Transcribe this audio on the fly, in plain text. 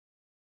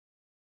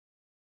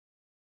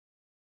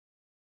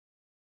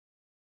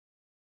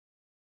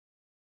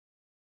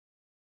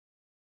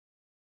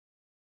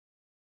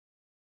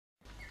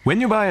When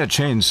you buy a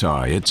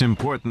chainsaw, it's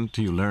important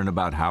you learn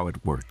about how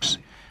it works.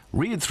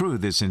 Read through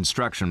this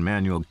instruction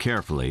manual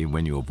carefully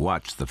when you have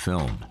watched the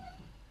film.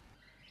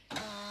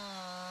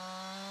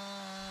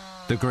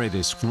 The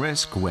greatest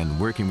risk when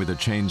working with a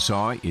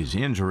chainsaw is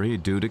injury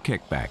due to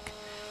kickback.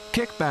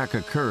 Kickback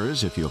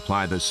occurs if you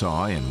apply the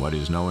saw in what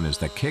is known as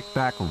the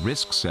kickback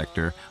risk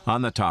sector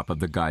on the top of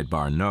the guide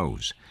bar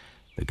nose.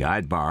 The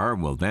guide bar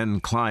will then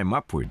climb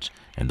upwards,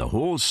 and the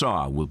whole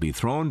saw will be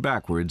thrown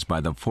backwards by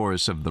the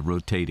force of the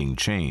rotating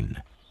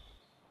chain.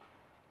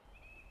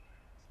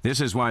 This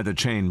is why the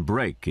chain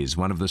brake is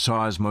one of the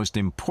saw's most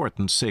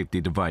important safety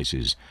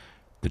devices.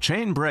 The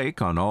chain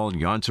brake on all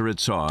Jonsered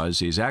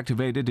saws is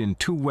activated in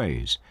two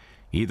ways,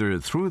 either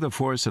through the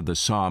force of the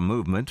saw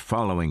movement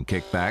following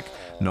kickback,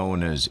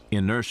 known as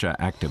inertia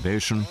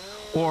activation,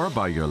 or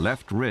by your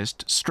left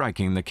wrist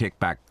striking the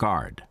kickback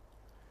guard.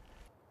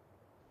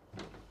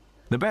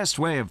 The best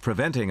way of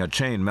preventing a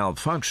chain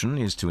malfunction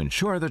is to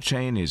ensure the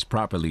chain is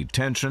properly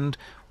tensioned,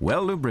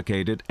 well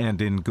lubricated,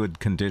 and in good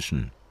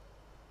condition.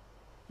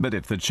 But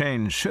if the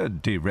chain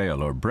should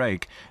derail or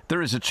break, there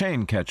is a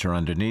chain catcher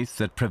underneath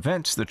that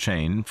prevents the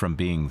chain from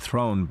being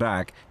thrown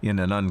back in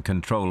an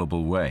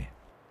uncontrollable way.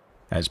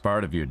 As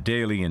part of your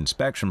daily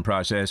inspection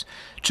process,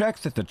 check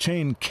that the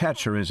chain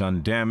catcher is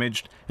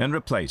undamaged and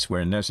replace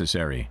where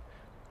necessary.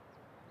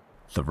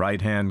 The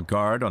right-hand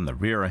guard on the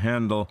rear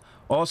handle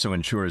also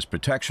ensures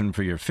protection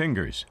for your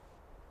fingers.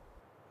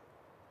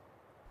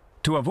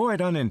 To avoid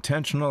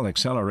unintentional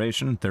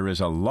acceleration, there is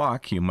a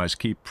lock you must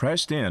keep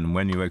pressed in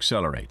when you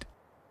accelerate.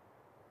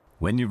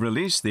 When you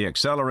release the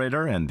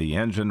accelerator and the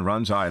engine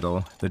runs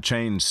idle, the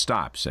chain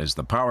stops as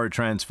the power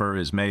transfer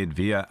is made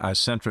via a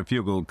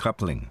centrifugal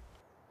coupling.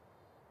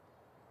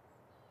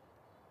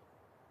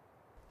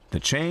 The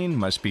chain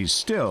must be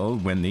still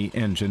when the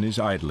engine is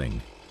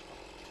idling.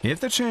 If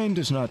the chain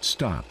does not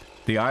stop,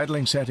 the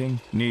idling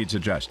setting needs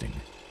adjusting.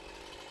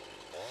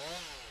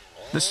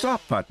 The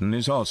stop button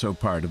is also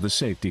part of the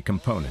safety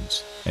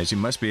components, as you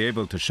must be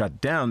able to shut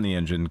down the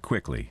engine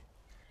quickly.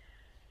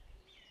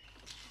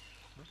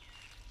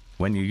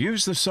 When you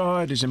use the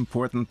saw, it is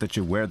important that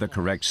you wear the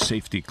correct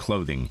safety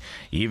clothing,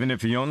 even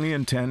if you only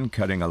intend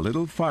cutting a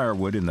little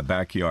firewood in the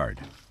backyard.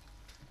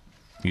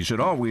 You should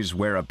always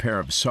wear a pair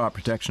of saw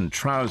protection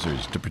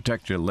trousers to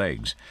protect your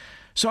legs.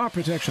 Saw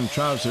protection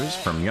trousers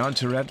from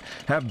Jonsered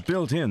have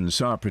built-in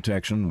saw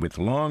protection with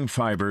long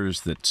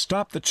fibers that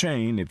stop the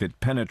chain if it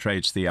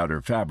penetrates the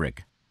outer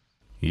fabric.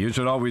 You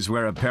should always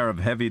wear a pair of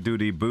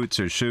heavy-duty boots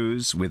or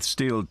shoes with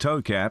steel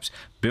toe caps,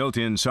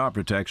 built-in saw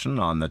protection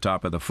on the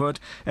top of the foot,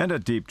 and a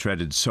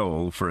deep-treaded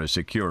sole for a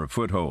secure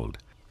foothold.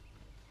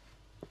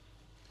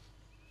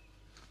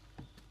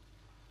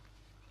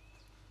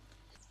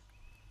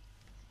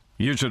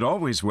 You should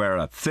always wear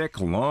a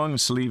thick,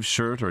 long-sleeve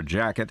shirt or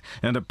jacket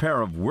and a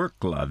pair of work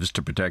gloves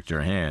to protect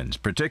your hands,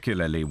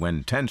 particularly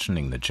when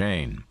tensioning the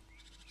chain.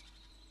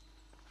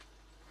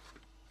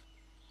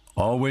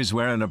 Always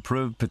wear an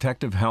approved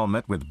protective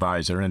helmet with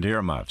visor and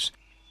earmuffs.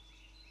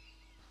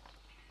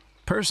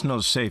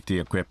 Personal safety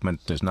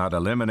equipment does not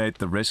eliminate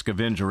the risk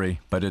of injury,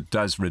 but it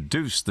does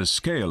reduce the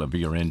scale of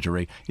your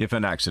injury if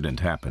an accident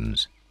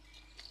happens.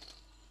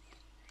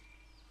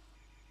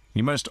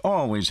 You must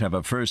always have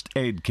a first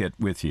aid kit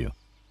with you.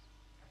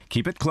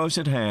 Keep it close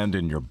at hand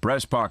in your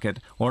breast pocket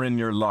or in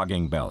your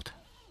logging belt.